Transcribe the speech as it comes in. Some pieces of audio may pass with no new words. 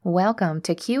Welcome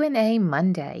to Q&A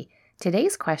Monday.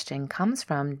 Today's question comes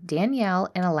from Danielle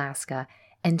in Alaska,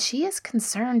 and she is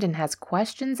concerned and has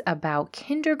questions about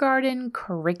kindergarten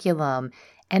curriculum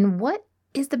and what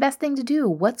is the best thing to do?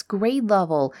 What's grade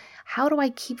level? How do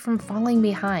I keep from falling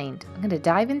behind? I'm going to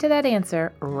dive into that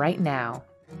answer right now.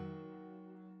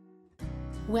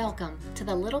 Welcome to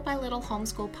the Little by Little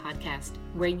Homeschool podcast,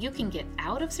 where you can get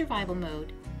out of survival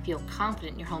mode, feel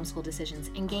confident in your homeschool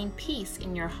decisions, and gain peace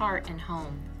in your heart and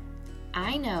home.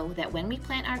 I know that when we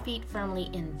plant our feet firmly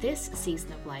in this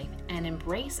season of life and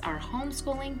embrace our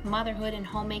homeschooling, motherhood, and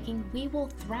homemaking, we will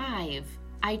thrive.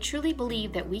 I truly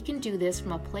believe that we can do this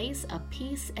from a place of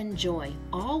peace and joy,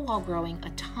 all while growing a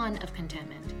ton of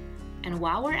contentment. And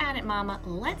while we're at it, Mama,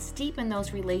 let's deepen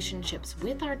those relationships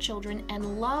with our children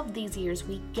and love these years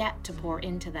we get to pour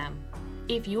into them.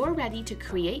 If you're ready to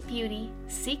create beauty,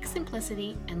 seek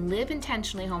simplicity, and live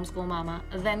intentionally, homeschool mama,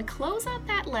 then close out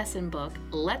that lesson book,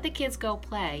 let the kids go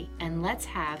play, and let's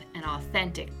have an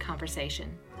authentic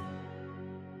conversation.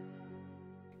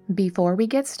 Before we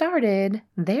get started,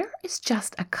 there is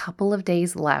just a couple of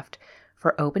days left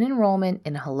for open enrollment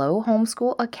in Hello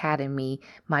Homeschool Academy,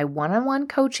 my one-on-one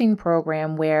coaching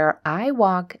program where I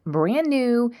walk brand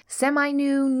new,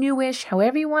 semi-new, newish,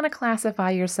 however you want to classify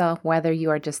yourself, whether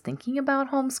you are just thinking about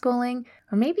homeschooling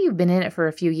or maybe you've been in it for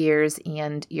a few years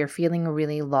and you're feeling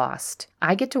really lost.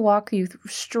 I get to walk you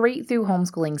straight through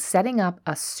homeschooling, setting up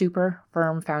a super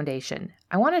firm foundation.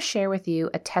 I want to share with you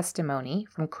a testimony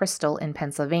from Crystal in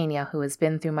Pennsylvania who has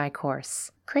been through my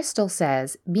course. Crystal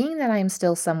says, being that I am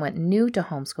still somewhat new to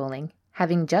homeschooling,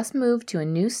 having just moved to a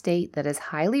new state that is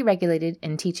highly regulated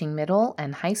in teaching middle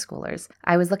and high schoolers,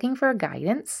 I was looking for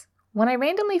guidance. When I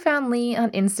randomly found Lee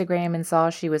on Instagram and saw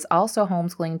she was also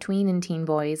homeschooling tween and teen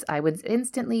boys, I was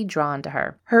instantly drawn to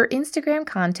her. Her Instagram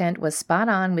content was spot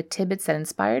on with tidbits that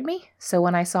inspired me, so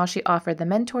when I saw she offered the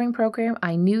mentoring program,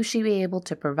 I knew she'd be able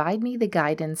to provide me the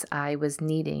guidance I was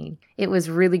needing. It was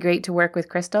really great to work with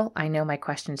Crystal. I know my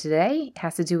question today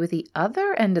has to do with the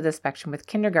other end of the spectrum with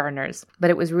kindergartners, but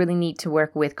it was really neat to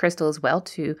work with Crystal as well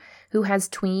too, who has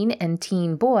tween and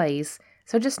teen boys.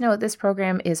 So just know this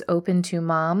program is open to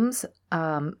moms.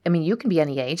 You can be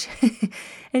any age,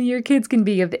 and your kids can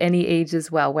be of any age as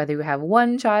well, whether you have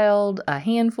one child, a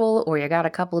handful, or you got a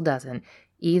couple dozen.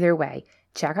 Either way,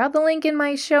 check out the link in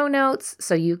my show notes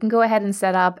so you can go ahead and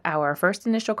set up our first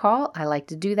initial call. I like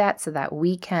to do that so that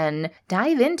we can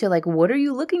dive into what are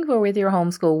you looking for with your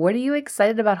homeschool? What are you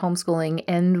excited about homeschooling?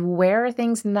 And where are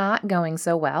things not going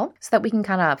so well so that we can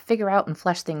kind of figure out and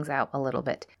flesh things out a little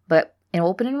bit. But and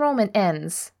open enrollment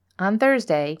ends on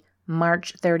Thursday,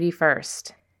 March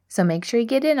 31st. So make sure you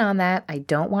get in on that. I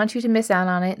don't want you to miss out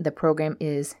on it. The program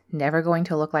is never going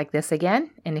to look like this again.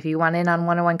 And if you want in on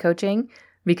one-on-one coaching,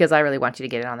 because I really want you to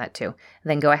get in on that too,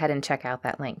 then go ahead and check out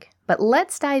that link. But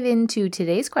let's dive into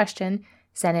today's question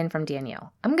sent in from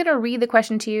Danielle. I'm going to read the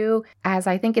question to you as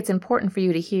I think it's important for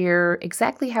you to hear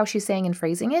exactly how she's saying and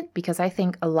phrasing it, because I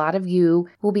think a lot of you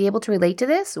will be able to relate to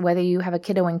this, whether you have a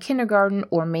kiddo in kindergarten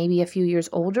or maybe a few years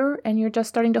older and you're just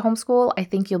starting to homeschool. I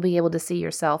think you'll be able to see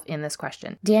yourself in this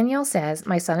question. Danielle says,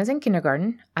 my son is in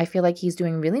kindergarten. I feel like he's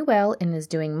doing really well and is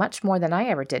doing much more than I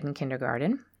ever did in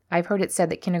kindergarten. I've heard it said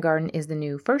that kindergarten is the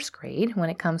new first grade when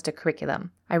it comes to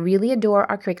curriculum. I really adore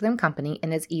our curriculum company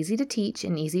and it's easy to teach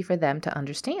and easy for them to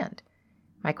understand.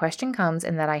 My question comes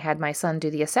in that I had my son do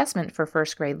the assessment for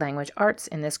first grade language arts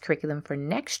in this curriculum for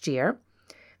next year.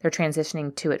 They're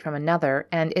transitioning to it from another,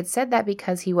 and it said that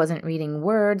because he wasn't reading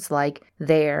words like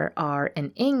there, are,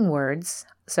 and ing words,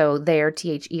 so there,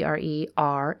 T-H-E-R-E,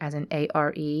 are as in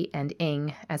A-R-E, and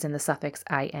ing as in the suffix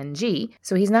I-N-G.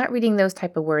 So he's not reading those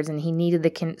type of words, and he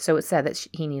needed so it said that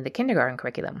he needed the kindergarten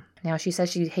curriculum. Now, she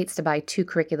says she hates to buy 2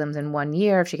 curriculums in 1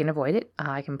 year if she can avoid it.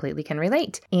 I completely can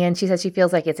relate. And she says she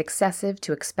feels like it's excessive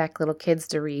to expect little kids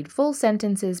to read full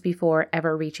sentences before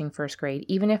ever reaching first grade,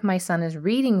 even if my son is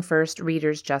reading first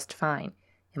readers just fine.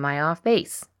 Am I off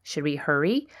base? Should we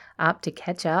hurry up to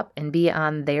catch up and be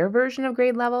on their version of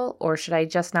grade level, or should I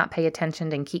just not pay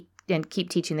attention and keep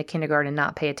teaching the kindergarten and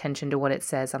not pay attention to what it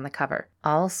says on the cover?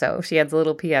 Also, she adds a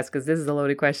little PS because this is a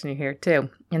loaded question here too,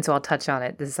 and so I'll touch on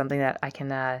it. This is something that I can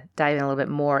dive in a little bit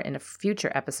more in a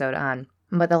future episode on.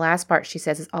 But the last part she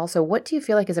says is also, what do you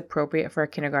feel like is appropriate for a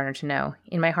kindergartner to know?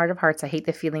 In my heart of hearts, I hate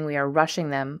the feeling we are rushing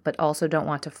them, but also don't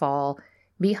want to fall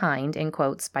behind, in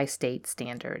quotes, by state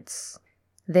standards.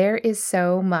 There is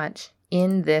so much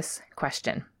in this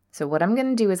question. So what I'm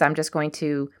going to do is I'm just going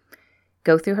to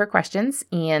go through her questions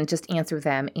and just answer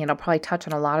them. And I'll probably touch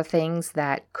on a lot of things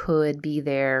that could be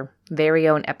their very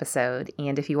own episode.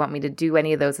 And if you want me to do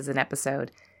any of those as an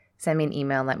episode, send me an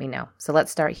email and let me know. So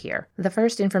let's start here. The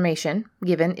first information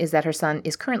given is that her son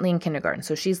is currently in kindergarten.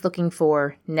 So she's looking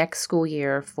for next school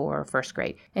year for first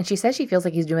grade. And she says she feels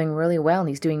like he's doing really well and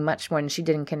he's doing much more than she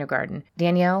did in kindergarten.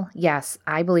 Danielle, yes,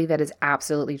 I believe that is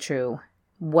absolutely true.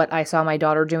 What I saw my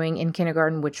daughter doing in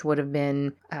kindergarten, which would have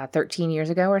been 13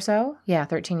 years ago or so,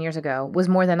 13 years ago, was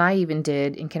more than I even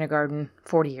did in kindergarten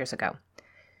 40 years ago.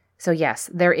 So yes,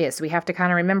 there is. We have to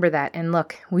kind of remember that. And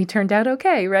look, we turned out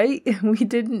okay, right?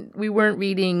 We weren't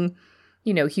reading,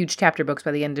 huge chapter books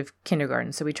by the end of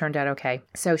kindergarten. So we turned out okay.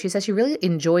 So she says she really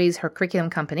enjoys her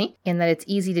curriculum company and that it's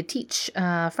easy to teach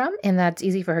from and that it's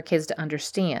easy for her kids to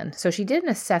understand. So she did an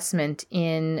assessment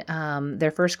in their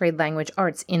first grade language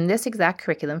arts in this exact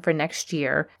curriculum for next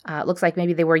year. It looks like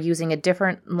maybe they were using a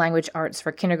different language arts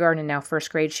for kindergarten and now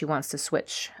first grade she wants to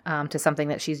switch to something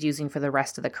that she's using for the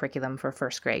rest of the curriculum for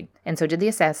first grade. And so did the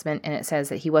assessment and it says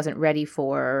that he wasn't ready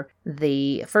for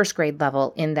the first grade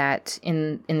level in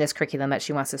this curriculum that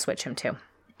she wants to switch him to.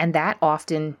 And that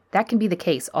can be the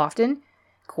case often,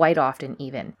 quite often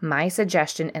even. My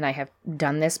suggestion, and I have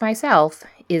done this myself,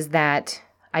 is that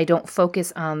I don't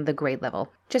focus on the grade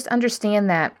level. Just understand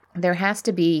that there has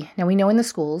to be, now we know in the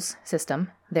schools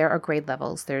system, there are grade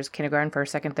levels. There's kindergarten,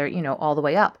 first, second, third, all the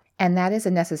way up. And that is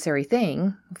a necessary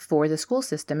thing for the school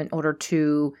system in order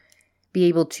to be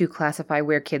able to classify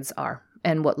where kids are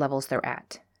and what levels they're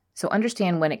at. So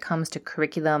understand when it comes to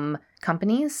curriculum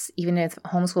companies, even if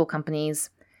homeschool companies,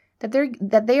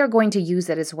 that they are going to use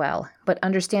that as well. But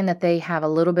understand that they have a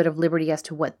little bit of liberty as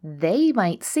to what they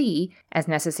might see as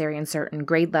necessary in certain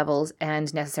grade levels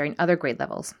and necessary in other grade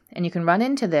levels. And you can run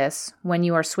into this when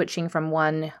you are switching from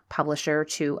one publisher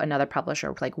to another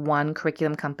publisher, like one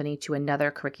curriculum company to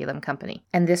another curriculum company.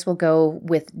 And this will go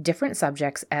with different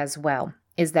subjects as well.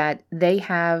 Is that they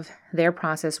have their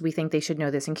process. We think they should know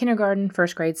this in kindergarten,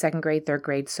 first grade, second grade, third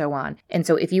grade, so on. And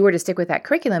so if you were to stick with that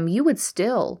curriculum, you would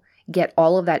still get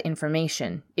all of that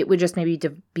information. It would just maybe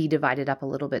be divided up a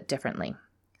little bit differently.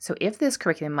 So if this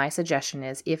curriculum, my suggestion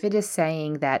is, if it is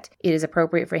saying that it is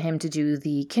appropriate for him to do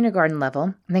the kindergarten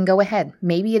level, then go ahead.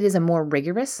 Maybe it is a more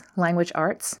rigorous language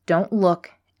arts. Don't look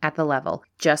at the level.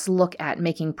 Just look at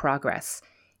making progress.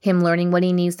 Him learning what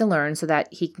he needs to learn so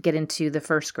that he can get into the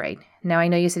first grade. Now, I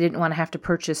know you said you didn't want to have to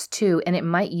purchase two, and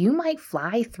you might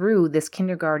fly through this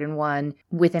kindergarten one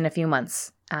within a few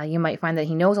months. You might find that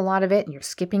he knows a lot of it and you're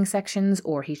skipping sections,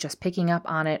 or he's just picking up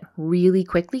on it really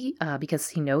quickly because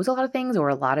he knows a lot of things, or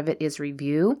a lot of it is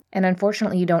review. And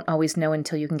unfortunately, you don't always know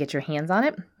until you can get your hands on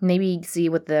it. Maybe see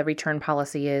what the return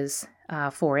policy is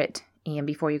for it. And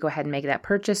before you go ahead and make that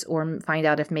purchase, or find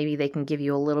out if maybe they can give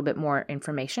you a little bit more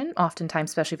information. Oftentimes,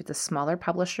 especially if it's a smaller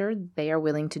publisher, they are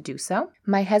willing to do so.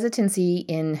 My hesitancy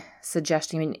in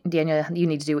suggesting, Daniel, you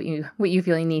need to do what you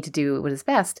feel you need to do what is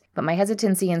best. But my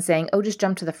hesitancy in saying, just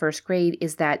jump to the first grade,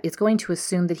 is that it's going to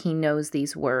assume that he knows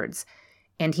these words.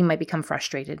 And he might become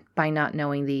frustrated by not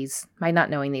knowing these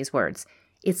words.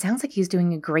 It sounds like he's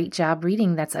doing a great job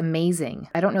reading. That's amazing.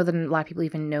 I don't know that a lot of people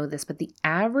even know this, but the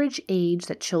average age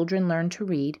that children learn to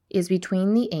read is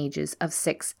between the ages of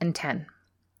 6 and 10.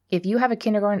 If you have a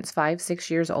kindergarten that's 5,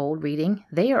 6 years old reading,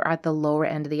 they are at the lower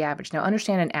end of the average. Now,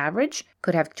 understand an average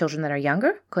could have children that are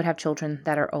younger, could have children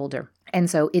that are older. And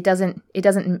so it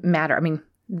doesn't matter. I mean,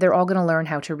 they're all going to learn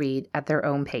how to read at their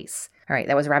own pace. All right,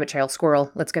 that was rabbit trail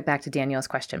squirrel. Let's get back to Danielle's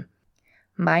question.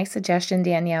 My suggestion,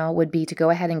 Danielle, would be to go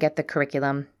ahead and get the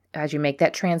curriculum as you make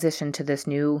that transition to this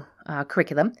new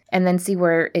curriculum, and then see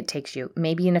where it takes you.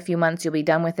 Maybe in a few months you'll be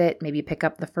done with it. Maybe pick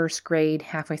up the first grade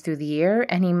halfway through the year,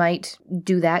 and he might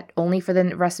do that only for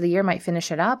the rest of the year, might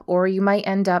finish it up, or you might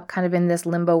end up kind of in this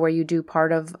limbo where you do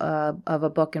part of a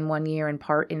book in one year and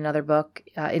part in another book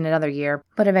in another year,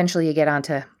 but eventually you get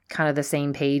onto kind of the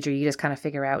same page, or you just kind of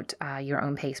figure out your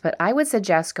own pace. But I would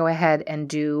suggest go ahead and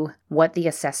do what the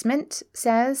assessment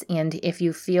says. And if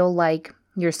you feel like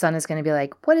your son is going to be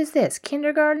like, what is this?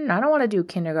 Kindergarten? I don't want to do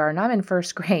kindergarten. I'm in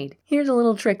first grade. Here's a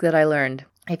little trick that I learned.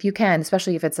 If you can,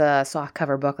 especially if it's a soft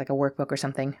cover book, like a workbook or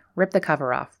something, rip the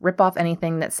cover off. Rip off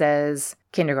anything that says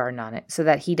kindergarten on it so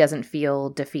that he doesn't feel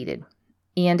defeated.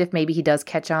 And if maybe he does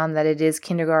catch on that it is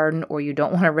kindergarten, or you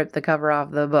don't want to rip the cover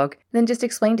off the book, then just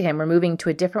explain to him we're moving to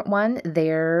a different one.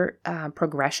 Their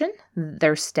progression,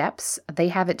 their steps, they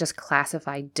have it just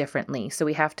classified differently. So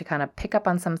we have to kind of pick up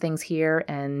on some things here,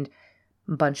 and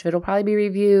a bunch of it will probably be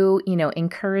review,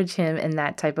 encourage him in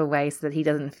that type of way so that he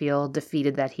doesn't feel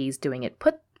defeated that he's doing it.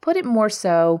 Put put it more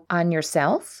so on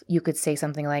yourself. You could say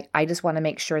something like, I just want to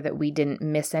make sure that we didn't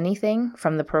miss anything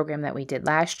from the program that we did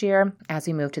last year as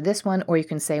we move to this one. Or you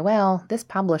can say, well, this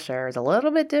publisher is a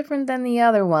little bit different than the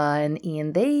other one,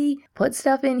 and they put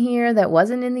stuff in here that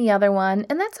wasn't in the other one,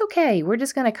 and that's okay. We're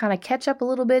just going to kind of catch up a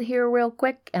little bit here real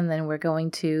quick, and then we're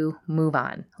going to move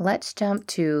on. Let's jump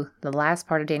to the last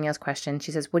part of Danielle's question.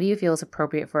 She says, what do you feel is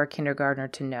appropriate for a kindergartner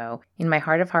to know? In my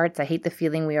heart of hearts, I hate the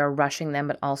feeling we are rushing them,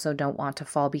 but also don't want to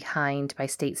fall behind by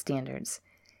state standards.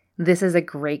 This is a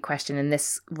great question, and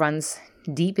this runs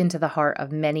deep into the heart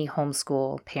of many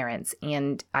homeschool parents,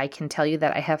 and I can tell you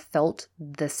that I have felt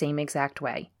the same exact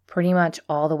way. Pretty much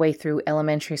all the way through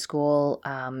elementary school,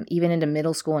 even into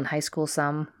middle school and high school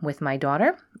some with my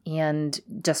daughter, and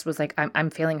just was like, I'm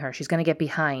failing her. She's going to get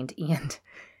behind. And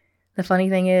the funny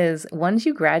thing is, once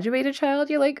you graduate a child,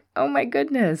 you're like, oh my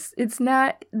goodness,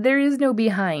 there is no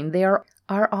behind. They are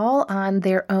all on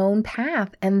their own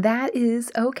path, and that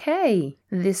is okay.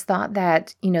 This thought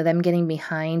that, them getting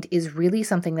behind is really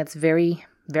something that's very,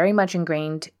 very much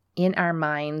ingrained in our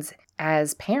minds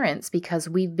as parents because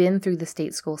we've been through the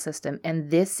state school system, and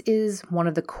this is one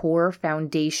of the core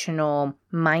foundational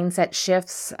mindset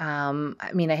shifts. I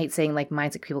hate saying like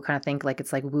mindset, people kind of think like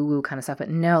it's like woo-woo kind of stuff, but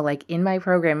no, like in my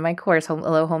program, my course,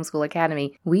 Hello Homeschool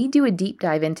Academy, we do a deep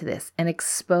dive into this and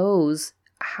expose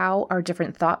how our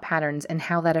different thought patterns and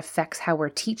how that affects how we're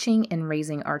teaching and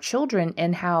raising our children,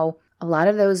 and how a lot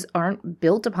of those aren't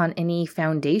built upon any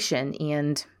foundation.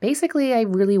 And basically, I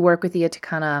really work with you to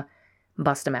kind of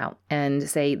bust them out and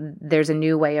say there's a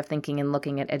new way of thinking and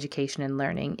looking at education and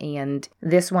learning. And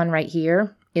this one right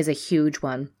here is a huge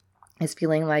one, is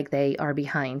feeling like they are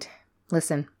behind.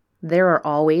 Listen, there are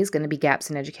always going to be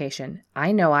gaps in education.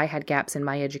 I know I had gaps in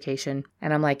my education,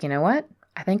 and I'm like, you know what?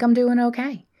 I think I'm doing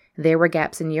okay. There were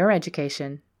gaps in your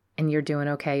education, and you're doing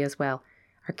okay as well.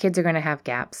 Our kids are going to have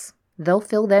gaps. They'll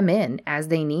fill them in as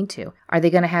they need to. Are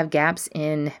they going to have gaps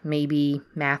in maybe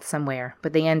math somewhere,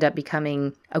 but they end up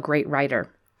becoming a great writer?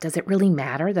 Does it really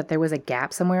matter that there was a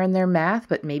gap somewhere in their math?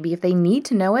 But maybe if they need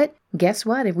to know it, guess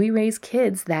what? If we raise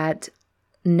kids that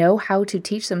know how to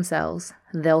teach themselves,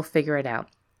 they'll figure it out.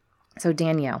 So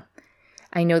Danielle,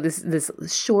 I know this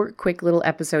short, quick little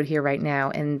episode here right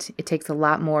now, and it takes a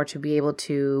lot more to be able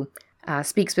to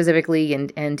speak specifically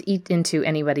and eat into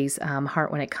anybody's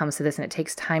heart when it comes to this, and it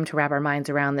takes time to wrap our minds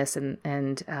around this.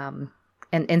 And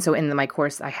so in my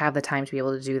course, I have the time to be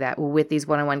able to do that with these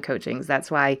one-on-one coachings. That's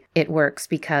why it works,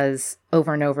 because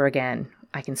over and over again,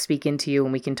 I can speak into you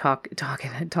and we can talk it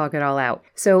all out.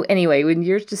 So anyway, when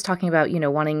you're just talking about,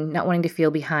 not wanting to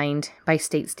feel behind by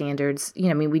state standards,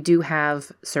 we do have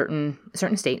certain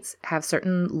states have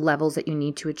certain levels that you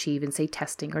need to achieve in, say,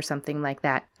 testing or something like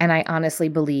that. And I honestly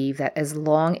believe that as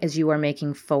long as you are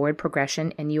making forward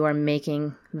progression and you are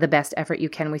making the best effort you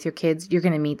can with your kids, you're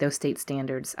going to meet those state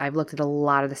standards. I've looked at a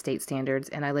lot of the state standards,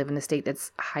 and I live in a state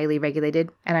that's highly regulated,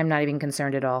 and I'm not even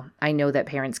concerned at all. I know that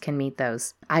parents can meet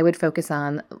those. I would focus on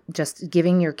just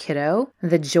giving your kiddo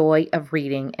the joy of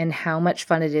reading and how much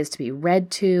fun it is to be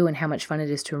read to and how much fun it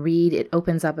is to read. It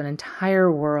opens up an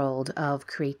entire world of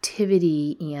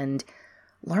creativity and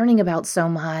learning about so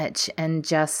much, and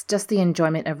just the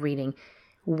enjoyment of reading.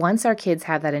 Once our kids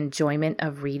have that enjoyment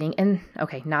of reading, and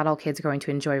okay, not all kids are going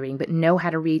to enjoy reading, but know how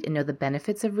to read and know the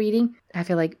benefits of reading, I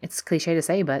feel like it's cliche to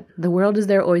say, but the world is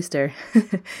their oyster.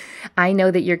 I know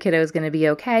that your kiddo is going to be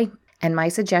okay. And my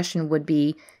suggestion would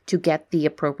be to get the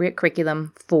appropriate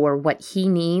curriculum for what he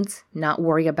needs, not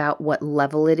worry about what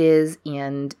level it is,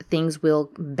 and things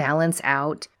will balance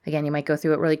out. Again, you might go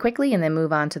through it really quickly and then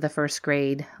move on to the first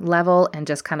grade level and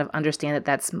just kind of understand that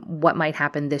that's what might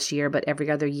happen this year, but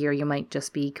every other year you might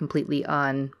just be completely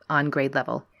on grade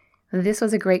level. This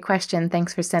was a great question.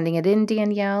 Thanks for sending it in,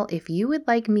 Danielle. If you would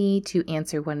like me to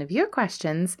answer one of your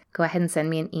questions, go ahead and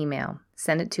send me an email.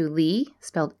 Send it to Leigh,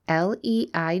 spelled Leigh,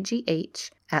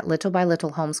 at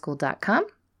littlebylittlehomeschool.com.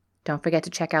 Don't forget to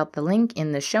check out the link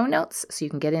in the show notes so you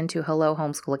can get into Hello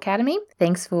Homeschool Academy.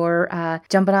 Thanks for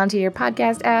jumping onto your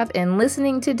podcast app and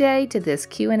listening today to this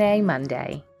Q&A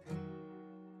Monday.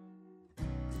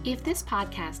 If this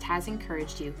podcast has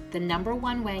encouraged you, the number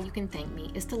one way you can thank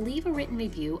me is to leave a written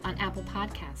review on Apple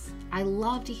Podcasts. I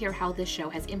love to hear how this show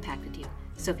has impacted you,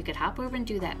 so if you could hop over and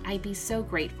do that, I'd be so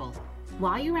grateful.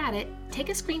 While you're at it, take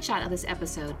a screenshot of this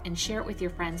episode and share it with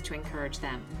your friends to encourage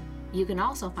them. You can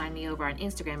also find me over on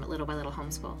Instagram at Little by Little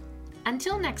Homeschool.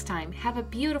 Until next time, have a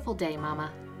beautiful day, Mama.